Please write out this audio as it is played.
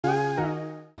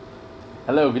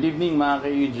Hello, good evening mga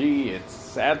ka-UG. It's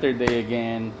Saturday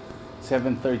again,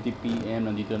 7:30 p.m.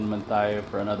 Nandito naman tayo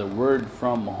for another word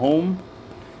from home.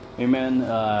 Amen.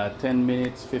 10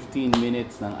 minutes, 15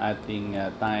 minutes ng ating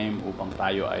time upang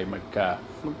tayo ay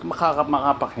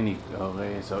makapakinig.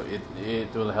 Okay, so it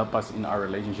will help us in our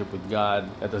relationship with God.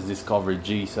 Let us discover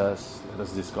Jesus. Let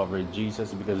us discover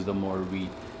Jesus, because the more we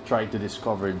try to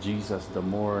discover Jesus, the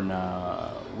more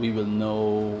na we will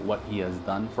know what He has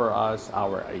done for us,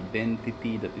 our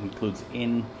identity that includes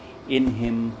in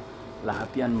Him. Lahat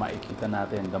yan makikita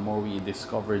natin. The more we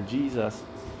discover Jesus,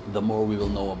 the more we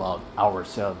will know about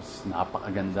ourselves.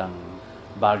 Napakagandang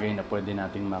bagay na pwede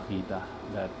nating makita,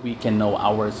 that we can know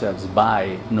ourselves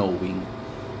by knowing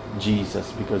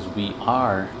Jesus, because we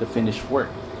are the finished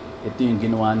work. Ito yung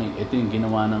ginawa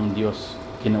ng Diyos,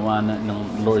 ginawa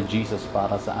ng Lord Jesus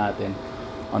para sa atin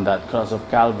on that cross of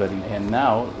Calvary. And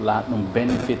now, lahat ng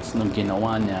benefits ng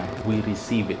ginawa niya, we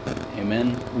receive it.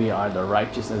 Amen? We are the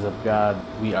righteousness of God.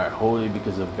 We are holy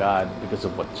because of God, because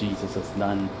of what Jesus has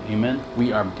done. Amen? We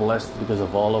are blessed because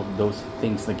of all of those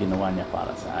things na ginawa niya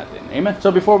para sa atin. Amen? So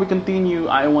before we continue,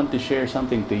 I want to share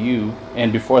something to you.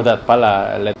 And before that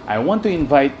pala, I want to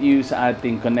invite you sa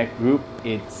ating Connect group.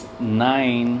 It's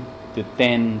 9 to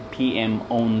 10 p.m.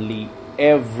 only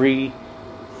every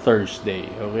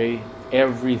Thursday. Okay?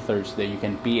 Every Thursday. You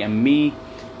can PM me.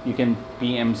 You can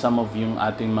PM some of yung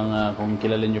ating mga, kung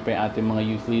kilala nyo pa yung ating mga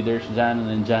youth leaders dyan,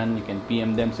 nandyan, you can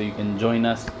PM them so you can join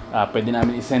us. Pwede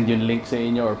namin isend yung link sa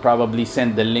inyo, or probably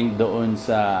send the link doon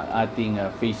sa ating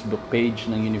Facebook page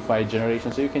ng Unified Generation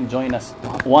so you can join us.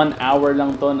 1 hour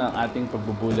lang to ng ating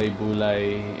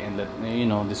pagbubulay-bulay and that,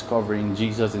 discovering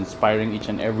Jesus, inspiring each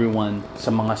and everyone sa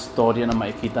mga storya na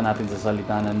makikita natin sa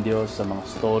salita ng Diyos, sa mga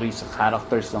stories, sa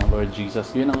characters ng Lord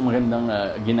Jesus. Yun ang magandang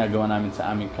ginagawa namin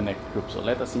sa aming Connect group. So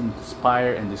let us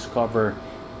inspire and discover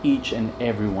each and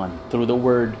everyone through the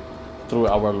Word, through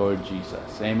our Lord Jesus.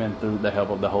 Amen. Through the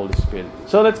help of the Holy Spirit.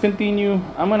 So let's continue.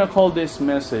 I'm going to call this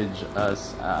message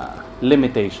as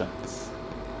limitations.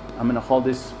 I'm going to call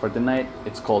this for tonight,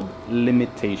 it's called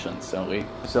limitations. Okay?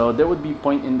 So there would be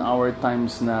point in our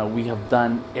times na we have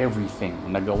done everything.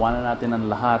 Nagawa na natin ang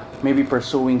lahat. Maybe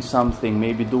pursuing something,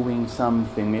 maybe doing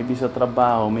something, maybe sa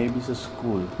trabaho, maybe sa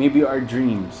school, maybe our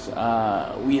dreams.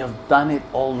 We have done it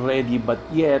already, but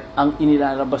yet, ang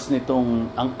inilalabas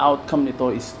nitong, ang outcome nito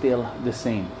is still the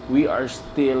same. We are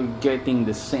still getting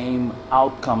the same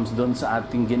outcomes dun sa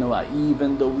ating ginawa,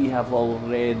 even though we've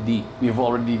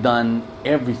already done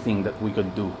everything that we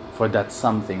could do for that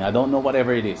something. I don't know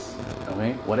whatever it is,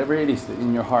 okay? Whatever it is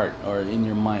in your heart or in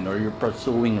your mind or you're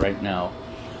pursuing right now.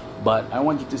 But I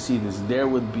want you to see this.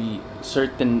 There would be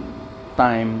certain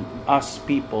time us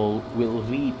people will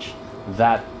reach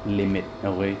that limit,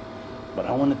 okay? But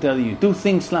I want to tell you, 2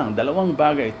 things lang, dalawang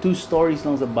bagay, 2 stories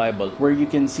lang sa Bible where you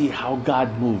can see how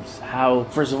God moves. How,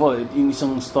 first of all, yung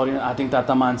isang story na ating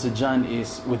tatamaan sa John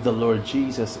is with the Lord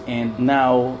Jesus. And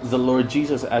now, the Lord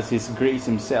Jesus as His grace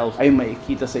Himself ay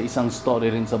makikita sa isang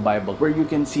story rin sa Bible where you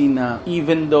can see na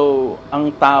even though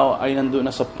ang tao ay nandun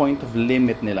na sa point of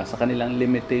limit nila, sa kanilang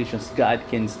limitations, God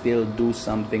can still do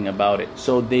something about it.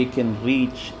 So they can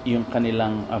reach yung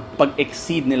kanilang,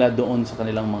 pag-exceed nila doon sa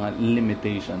kanilang mga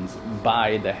limitations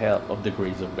by the help of the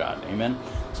grace of God. Amen.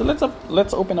 So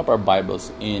let's open up our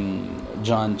Bibles in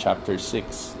John chapter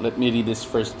 6. Let me read this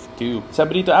first too.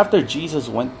 Sabi dito, after Jesus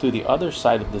went to the other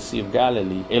side of the Sea of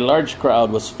Galilee, a large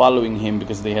crowd was following Him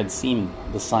because they had seen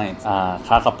the signs.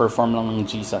 Kaka-perform lang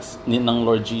ng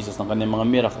Lord Jesus ng kanyang mga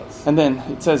miracles. And then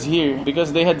it says here,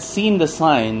 because they had seen the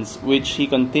signs which He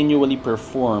continually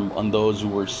performed on those who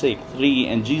were sick. 3,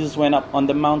 and Jesus went up on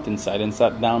the mountainside and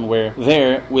sat down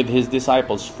there with His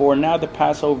disciples. 4, now the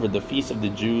Passover, the feast of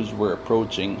the Jews, were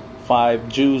approaching. 5,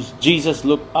 Jesus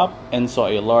looked up and saw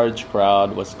a large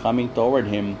crowd was coming toward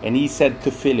Him, and He said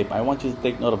to Philip, I want you to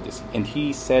take note of this, and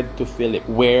He said to Philip,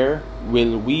 where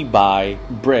will we buy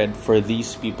bread for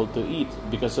these people to eat?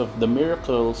 Because of the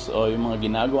miracles o yung mga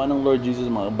ginagawa ng Lord Jesus,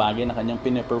 mga bagay na Kanyang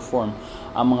pinaperform,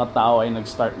 ang mga tao ay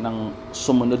nag-start ng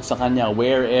sumunod sa Kanya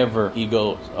wherever He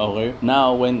goes. Okay?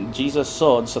 Now, when Jesus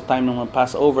saw, sa time ng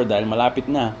Passover, dahil malapit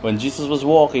na, when Jesus was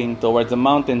walking towards the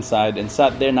mountainside and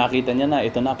sat there, nakita niya na,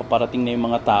 ito na, paparating na yung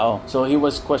mga tao. So, He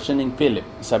was questioning Philip.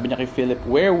 Sabi niya kay Philip,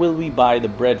 where will we buy the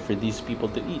bread for these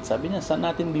people to eat? Sabi niya, saan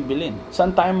natin bibilin?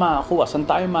 Saan tayo makakuha? Saan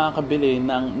tayo makakabili bibili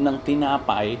ng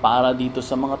tinapay para dito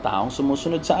sa mga taong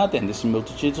sumusunod sa atin. This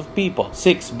multitudes of people.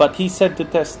 6, but he said to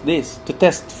test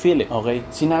Philip. Okay?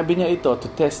 Sinabi niya ito to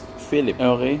test Philip.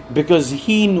 Okay? Because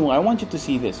he knew, I want you to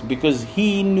see this, because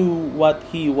he knew what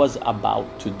he was about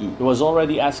to do. He was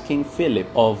already asking Philip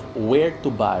of where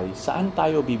to buy, saan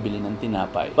tayo bibili ng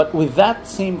tinapay. But with that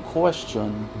same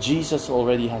question, Jesus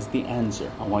already has the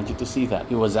answer. I want you to see that.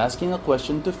 He was asking a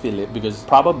question to Philip because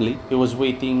probably he was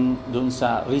waiting dun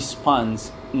sa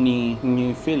response ni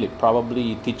Philip,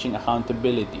 probably teaching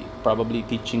accountability, probably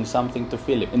teaching something to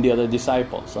Philip and the other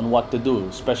disciples on what to do,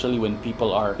 especially when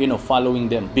people are,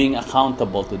 following them, being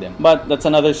accountable to them. But that's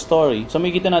another story. So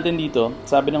makikita natin dito,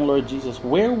 sabi ng Lord Jesus,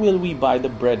 where will we buy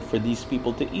the bread for these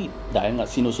people to eat? Dahil nga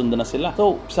sinusundan na sila.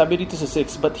 So sabi dito sa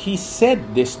 6, but he said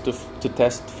this to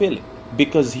test Philip,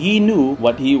 because he knew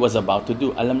what he was about to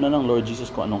do. Alam na ng Lord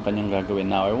Jesus kung anong kanyang gagawin.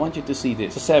 Now, I want you to see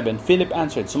this. So 7, Philip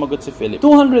answered, sumagot si Philip,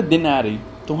 200 denarii,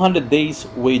 200 days'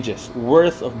 wages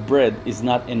worth of bread is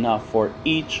not enough for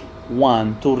each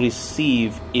one to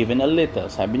receive even a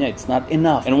little. Sabi niya, it's not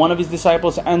enough. And one of his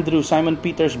disciples, Andrew, Simon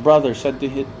Peter's brother, said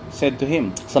to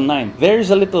him, Psalm 9, there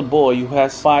is a little boy who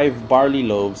has 5 barley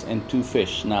loaves and 2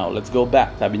 fish. Now, let's go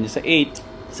back. Sabi niya sa 8,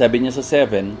 sabi niya sa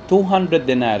 7, 200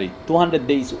 denarii, 200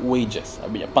 days wages.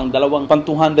 Sabi niya, pang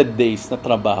 200 days na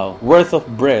trabaho, worth of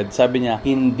bread. Sabi niya,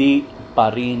 hindi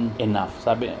pa rin enough.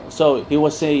 So, he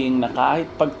was saying na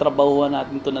kahit pagtrabahuan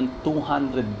natin to ng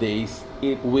 200 days,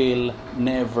 it will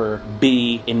never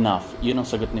be enough. Yun ang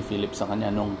sagot ni Philip sa kanya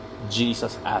nung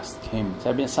Jesus asked him.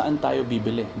 Sabi niya, saan tayo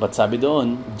bibili? But sabi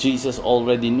doon, Jesus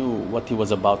already knew what he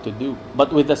was about to do.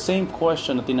 But with the same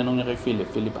question na tinanong niya kay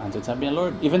Philip answered, sabi niya,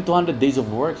 Lord, even 200 days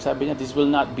of work, sabi niya, this will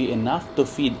not be enough to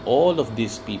feed all of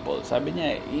these people. Sabi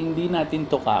niya, hindi natin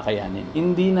to kakayanin.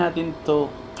 Hindi natin to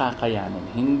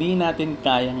kakayanin. Hindi natin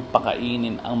kayang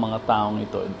pakainin ang mga taong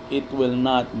ito. It will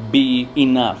not be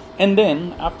enough. And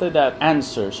then, after that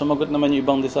answer, sumagot naman yung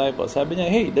ibang disciples. Sabi niya,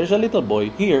 hey, there's a little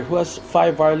boy here who has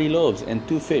 5 barley loaves and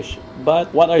 2 fish.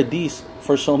 But what are these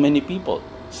for so many people?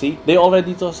 See? They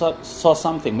already saw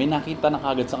something. May nakita na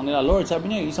kagad sa kanila. Lord,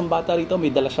 sabi niya, isang bata rito,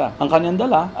 may dala siya. Ang kanyang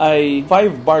dala ay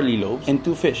 5 barley loaves and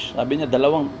 2 fish. Sabi niya,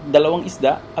 dalawang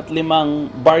isda at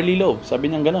 5 barley loaves. Sabi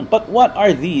niya ganun. But what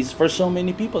are these for so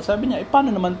many people? Sabi niya,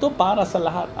 paano naman to para sa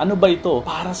lahat? Ano ba ito?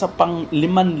 Para sa pang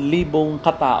 5,000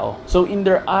 katao. So in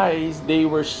their eyes, they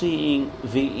were seeing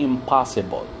the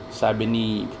impossible. Sabi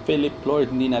ni Philip,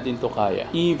 Lord, hindi natin to kaya.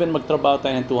 Even magtrabaho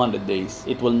tayo ng 200 days,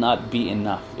 it will not be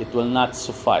enough. It will not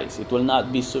suffice. It will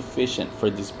not be sufficient for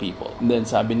these people. And then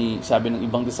sabi ng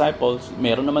ibang disciples,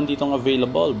 meron naman ditong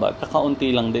available, but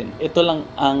kakaunti lang din. Ito lang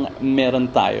ang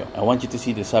meron tayo. I want you to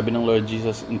see this. Sabi ng Lord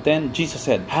Jesus, and then Jesus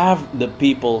said, have the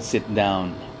people sit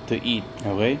down to eat.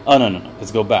 Okay? Oh, no.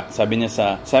 Let's go back. Sabi niya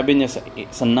sa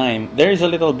 9, there is a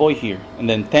little boy here. And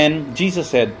then 10,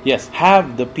 Jesus said, yes,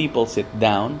 have the people sit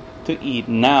down to eat.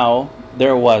 Now,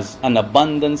 there was an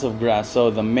abundance of grass,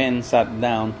 so the men sat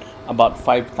down, about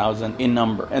 5,000 in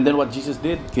number. And then what Jesus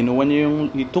did,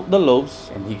 he took the loaves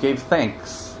and he gave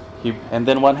thanks. And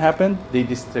then what happened? They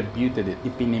distributed it.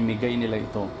 Ipinimigay nila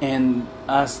ito. And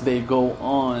as they go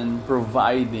on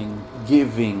providing,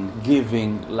 giving,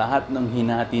 lahat ng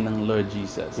hinati ng Lord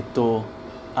Jesus, ito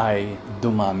ay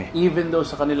dumami. Even though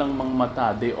sa kanilang mga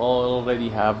mata, they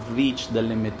already have reached the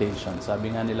limitation.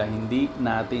 Sabi nga nila, hindi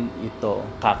natin ito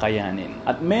kakayanin.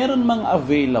 At meron mang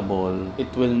available, it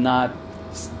will not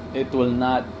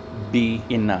be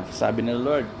enough. Sabi ng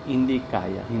Lord, hindi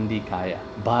kaya.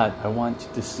 But I want you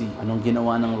to see, anong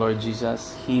ginawa ng Lord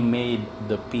Jesus? He made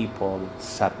the people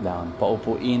sat down.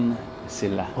 Paupuin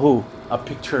sila. A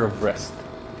picture of rest.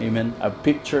 Amen? A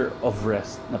picture of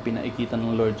rest na pinaikita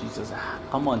ng Lord Jesus.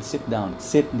 Come on, sit down.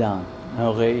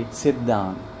 Okay? Sit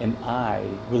down and I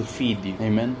will feed you.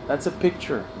 Amen? That's a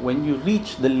picture. When you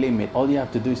reach the limit, all you have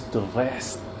to do is to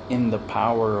rest in the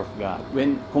power of God.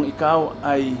 Kung ikaw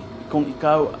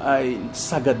ay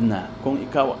sagad na, kung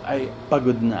ikaw ay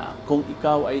pagod na, kung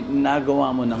ikaw ay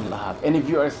nagawa mo ng lahat, and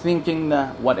if you are thinking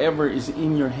na whatever is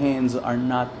in your hands are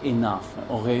not enough,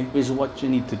 okay, here's what you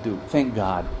need to do. Thank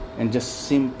God and just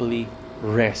simply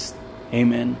rest.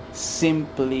 Amen?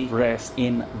 Simply rest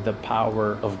in the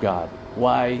power of God.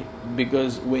 Why?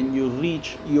 Because when you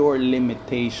reach your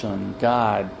limitation,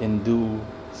 God can do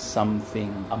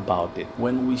something about it.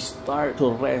 When we start to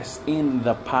rest in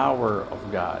the power of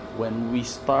God, when we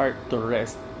start to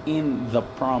rest in the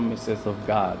promises of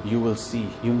God, you will see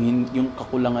yung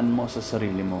kakulangan mo sa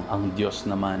sarili mo, ang Diyos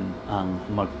naman ang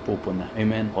magpupuna.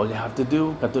 Amen? All you have to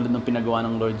do, katulad ng pinagawa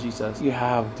ng Lord Jesus, you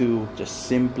have to just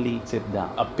simply sit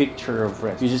down. A picture of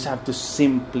rest. You just have to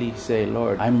simply say,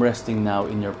 Lord, I'm resting now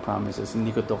in your promises.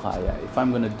 Hindi ko to kaya. If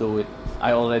I'm gonna do it,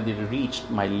 I already reached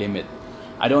my limit.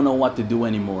 I don't know what to do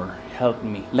anymore. Help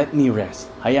me. Let me rest.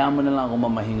 Hayaan mo na lang ako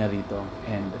mamahinga rito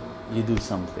and you do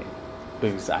something.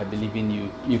 Because I believe in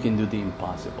you, you can do the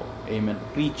impossible. Amen.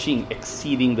 Reaching,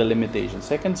 exceeding the limitations.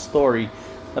 Second story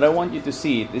that I want you to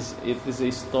see, it is a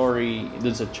story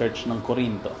dun sa church ng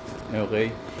Corinto.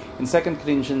 Okay? In 2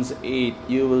 Corinthians 8,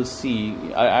 you will see,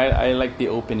 I like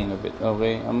the opening of it.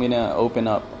 Okay? I'm gonna open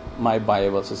up my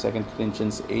Bible sa 2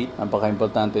 Corinthians 8.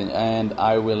 Napaka-importante. And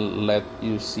I will let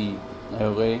you see.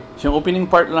 Okay? So yung opening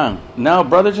part lang. Now,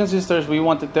 brothers and sisters, we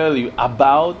want to tell you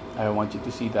about, I want you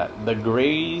to see that, the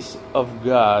grace of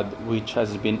God which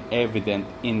has been evident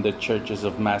in the churches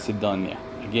of Macedonia.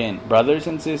 Again, brothers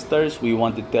and sisters, we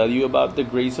want to tell you about the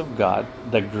grace of God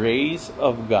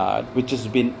which has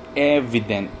been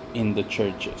evident in the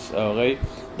churches. Okay?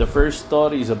 The first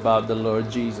story is about the Lord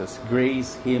Jesus.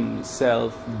 Grace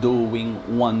Himself doing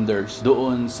wonders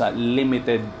doon sa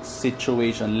limited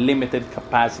situation, limited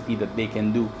capacity that they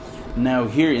can do. Now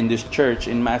here in this church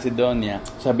in Macedonia,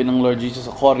 sabi ng Lord Jesus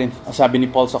sa Corinth, sabi ni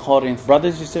Paul sa Corinth,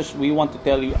 brothers and sisters, we want to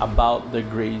tell you about the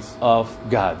grace of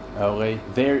God. Okay?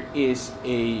 There is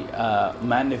a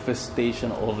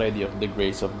manifestation already of the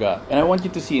grace of God. And I want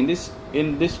you to see in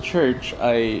this church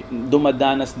ay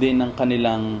dumadanas din ng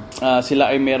kanilang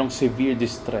sila ay merong severe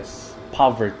distress,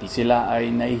 poverty. Sila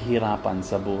ay nahihirapan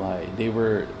sa buhay. They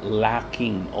were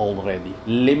lacking already.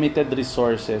 Limited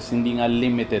resources, hindi nga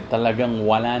limited, talagang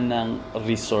wala ng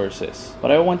resources.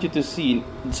 But I want you to see,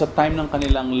 sa time ng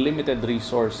kanilang limited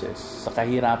resources, sa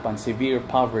kahirapan, severe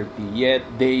poverty, yet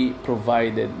they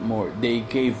provided more. They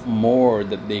gave more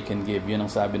that they can give. Yun ang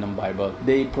sabi ng Bible.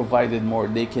 They provided more.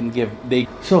 They can give.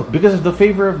 So, because of the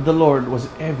favor of the Lord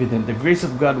was evident, the grace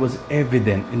of God was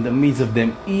evident in the midst of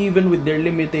them, even with their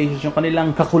limitations, yung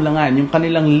kanilang kakulangan, yung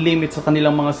kanilang limit sa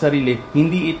kanilang mga sarili,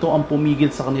 hindi ito ang pumigil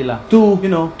sa kanila to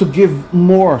give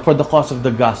more for the cause of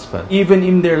the gospel. Even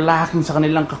in their lacking sa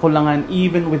kanilang kakulangan,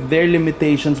 even with their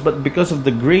limitations, but because of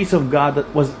the grace of God that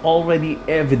was already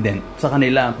evident sa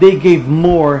kanila, they gave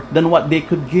more than what they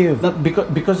could give. Not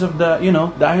because of the,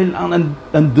 dahil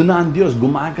nandun na ang Diyos,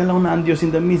 gumagalaw na ang Diyos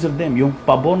in the midst of them. Yung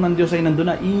pabor ng Diyos ay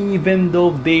nandun na, even though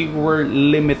they were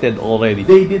limited already.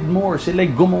 They did more. Sila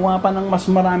gumawa pa ng mas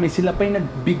marami. Sila pa'y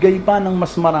nagbigay pa ng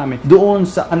mas marami doon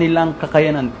sa kanilang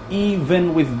kakayanan,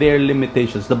 even with their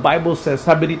limitations. The Bible says,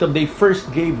 sabi dito, they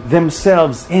first gave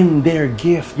themselves in their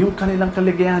gift. Yung kanilang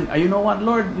kaligayahan. You know what,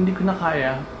 Lord, hindi ko na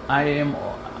kaya. I am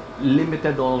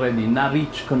limited already.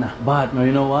 Na-reach ko na. But,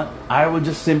 you know what? I will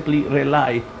just simply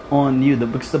rely on you.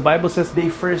 Because the Bible says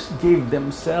they first gave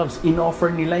themselves.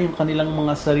 In-offer nila yung kanilang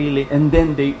mga sarili and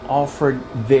then they offered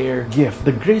their gift.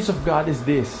 The grace of God is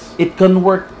this. It can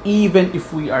work even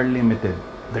if we are limited.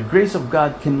 The grace of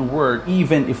God can work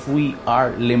even if we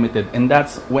are limited. And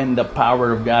that's when the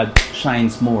power of God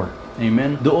shines more.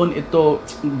 Amen. Doon ito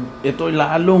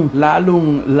lalong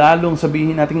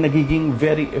sabihin natin nagiging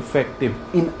very effective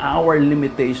in our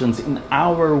limitations, in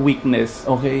our weakness.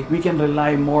 Okay? We can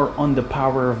rely more on the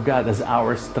power of God as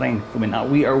our strength. When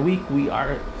we are weak, we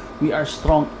are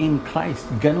strong in Christ.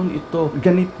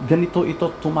 Ganito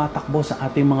ito tumatakbo sa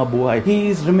ating mga buhay.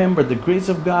 Remember, the grace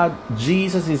of God,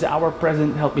 Jesus is our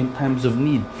present help in times of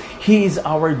need. He is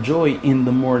our joy in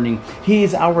the morning. He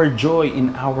is our joy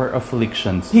in our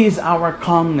afflictions. He is our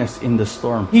calmness in the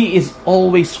storm. He is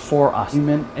always for us.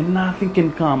 Amen. And nothing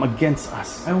can come against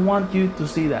us. I want you to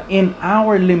see that. In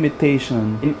our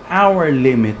limitation, in our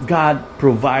limit, God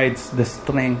provides the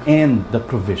strength and the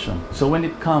provision. So when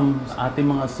it comes ating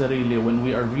mga when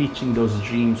we are reaching those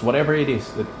dreams, whatever it is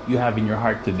that you have in your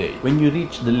heart today, when you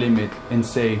reach the limit and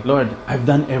say, Lord, I've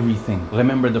done everything.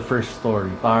 Remember the first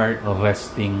story. Start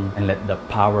resting and let the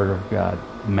power of God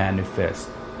manifest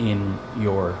in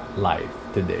your life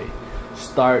today.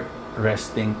 Start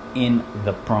resting in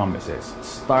the promises.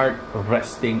 Start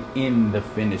resting in the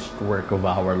finished work of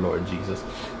our Lord Jesus.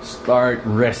 Start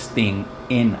resting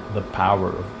in the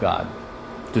power of God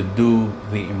to do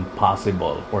the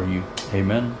impossible for you.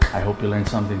 Amen. I hope you learned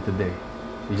something today.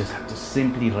 You just have to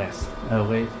simply rest.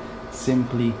 Okay?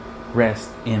 Simply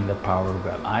rest in the power of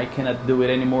God. I cannot do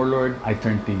it anymore, Lord. I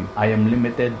turn to you. I am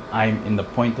limited. I'm in the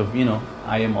point of,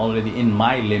 I am already in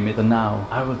my limit. So now,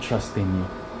 I will trust in you.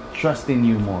 Trust in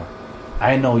you more.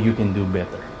 I know you can do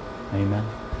better. Amen.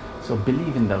 So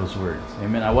believe in those words.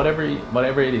 Amen. Whatever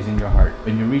it is in your heart,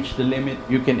 when you reach the limit,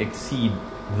 you can exceed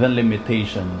the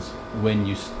limitations when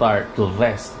you start to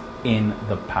rest in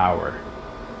the power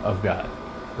of God.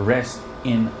 Rest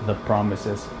in the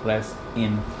promises. Rest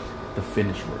in the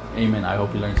finished work. Amen. I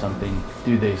hope you learned something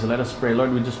today. So let us pray.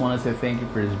 Lord, we just want to say thank you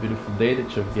for this beautiful day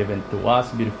that you've given to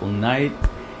us, beautiful night.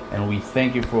 And we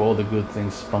thank you for all the good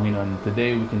things, Panginoon.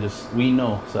 Today, we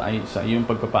know sa iyong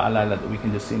pagpapaalala that we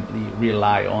can just simply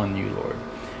rely on you, Lord.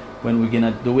 When we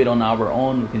cannot do it on our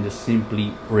own, we can just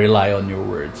simply rely on your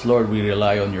words. Lord, we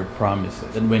rely on your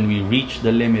promises. And when we reach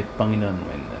the limit, Panginoon,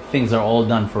 when things are all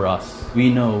done for us,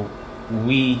 we know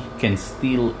we can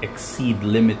still exceed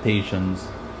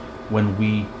limitations when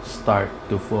we start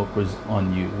to focus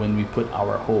on you, when we put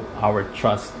our hope, our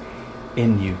trust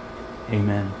in you.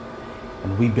 Amen.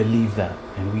 And we believe that,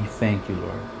 and we thank you,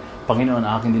 Lord. Panginoon,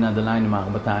 aking dinadalain ng mga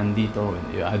kabataan dito.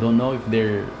 I don't know if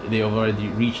they have already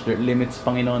reached their limits,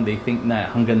 Panginoon. They think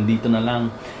na hanggang dito na lang.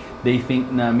 They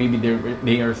think na maybe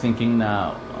they are thinking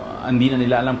na hindi na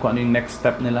nila alam kung ano yung next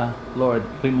step nila. Lord,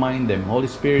 remind them.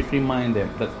 Holy Spirit, remind them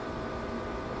that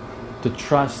to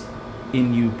trust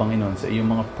in you, Panginoon, sa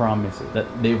iyong mga promises, that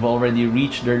they've already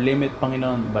reached their limit,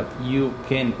 Panginoon, but you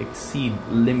can exceed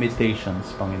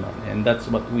limitations, Panginoon. And that's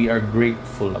what we are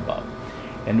grateful about.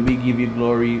 And we give you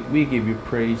glory, we give you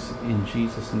praise in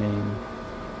Jesus' name.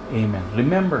 Amen.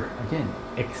 Remember, again,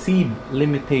 exceed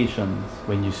limitations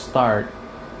when you start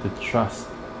to trust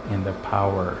in the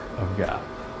power of God.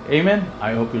 Amen.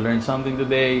 I hope you learned something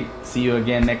today. See you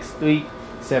again next week,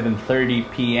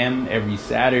 7:30 p.m. every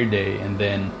Saturday, and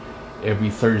then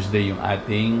every Thursday yung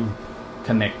ating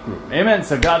Connect group. Amen.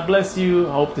 So God bless you.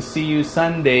 Hope to see you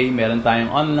Sunday. Meron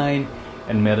tayong online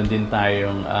and meron din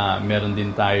tayong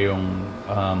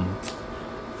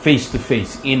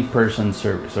face-to-face in-person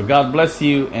service. So God bless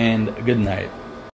you and good night.